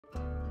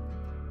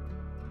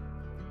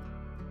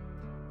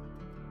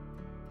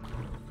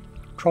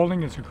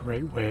Trolling is a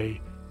great way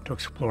to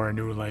explore a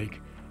new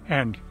lake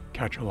and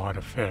catch a lot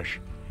of fish.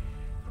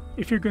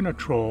 If you're going to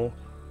troll,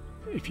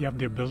 if you have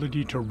the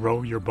ability to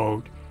row your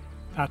boat,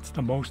 that's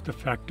the most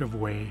effective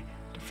way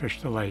to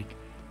fish the lake.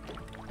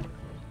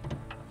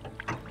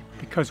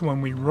 Because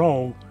when we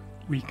row,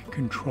 we can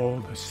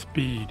control the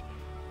speed.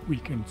 We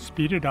can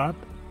speed it up,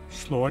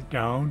 slow it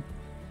down,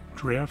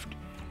 drift,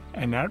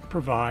 and that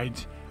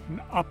provides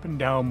an up and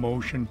down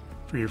motion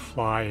for your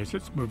fly as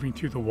it's moving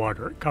through the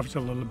water. It covers a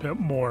little bit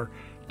more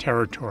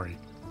territory.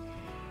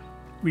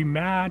 We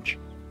match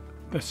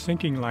the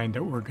sinking line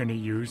that we're going to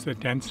use, the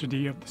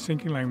density of the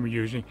sinking line we're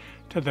using,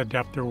 to the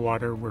depth of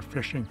water we're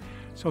fishing.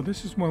 So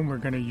this is when we're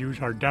going to use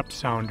our depth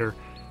sounder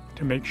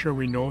to make sure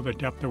we know the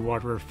depth of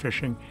water we're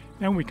fishing.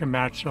 Then we can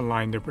match the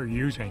line that we're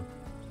using.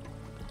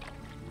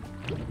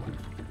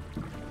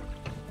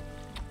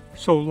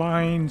 So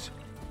lines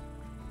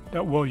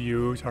that we'll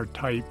use are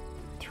type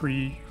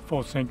 3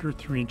 full sinker,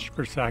 3 inches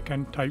per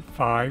second, type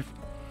 5,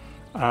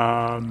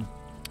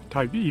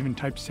 even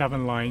type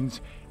 7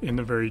 lines in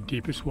the very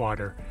deepest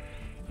water.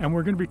 And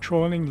we're going to be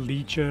trolling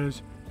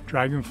leeches,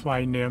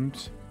 dragonfly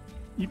nymphs,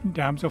 even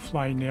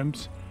damselfly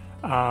nymphs,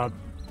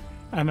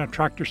 and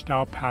attractor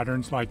style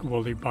patterns like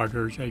woolly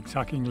buggers, egg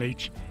sucking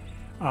leech.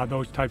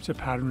 Those types of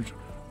patterns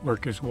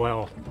work as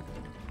well.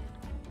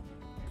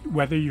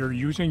 Whether you're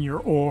using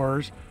your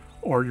oars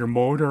or your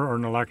motor or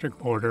an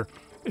electric motor,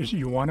 is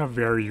you want to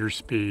vary your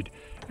speed.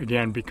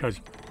 Again, because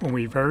when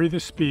we vary the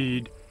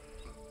speed,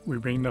 we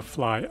bring the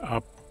fly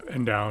up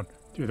and down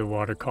through the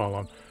water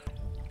column.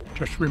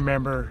 Just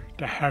remember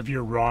to have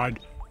your rod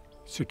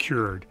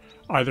secured,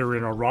 either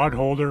in a rod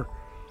holder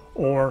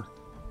or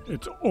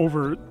it's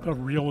over, the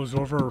reel is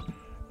over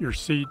your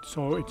seat,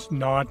 so it's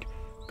not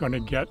going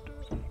to get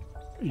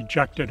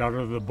ejected out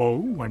of the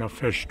boat when a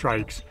fish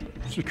strikes.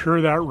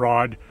 Secure that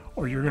rod,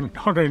 or you're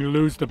not going to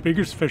lose the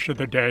biggest fish of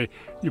the day.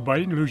 You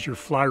might lose your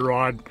fly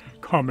rod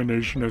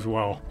combination as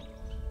well.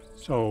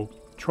 So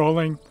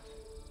trolling,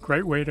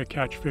 great way to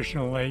catch fish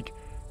in a lake,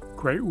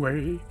 great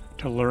way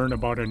to learn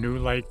about a new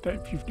lake that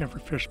if you've never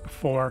fished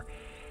before,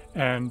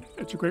 and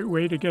it's a great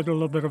way to get a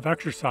little bit of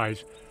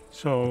exercise.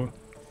 So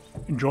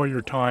enjoy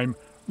your time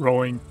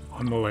rowing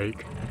on the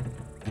lake.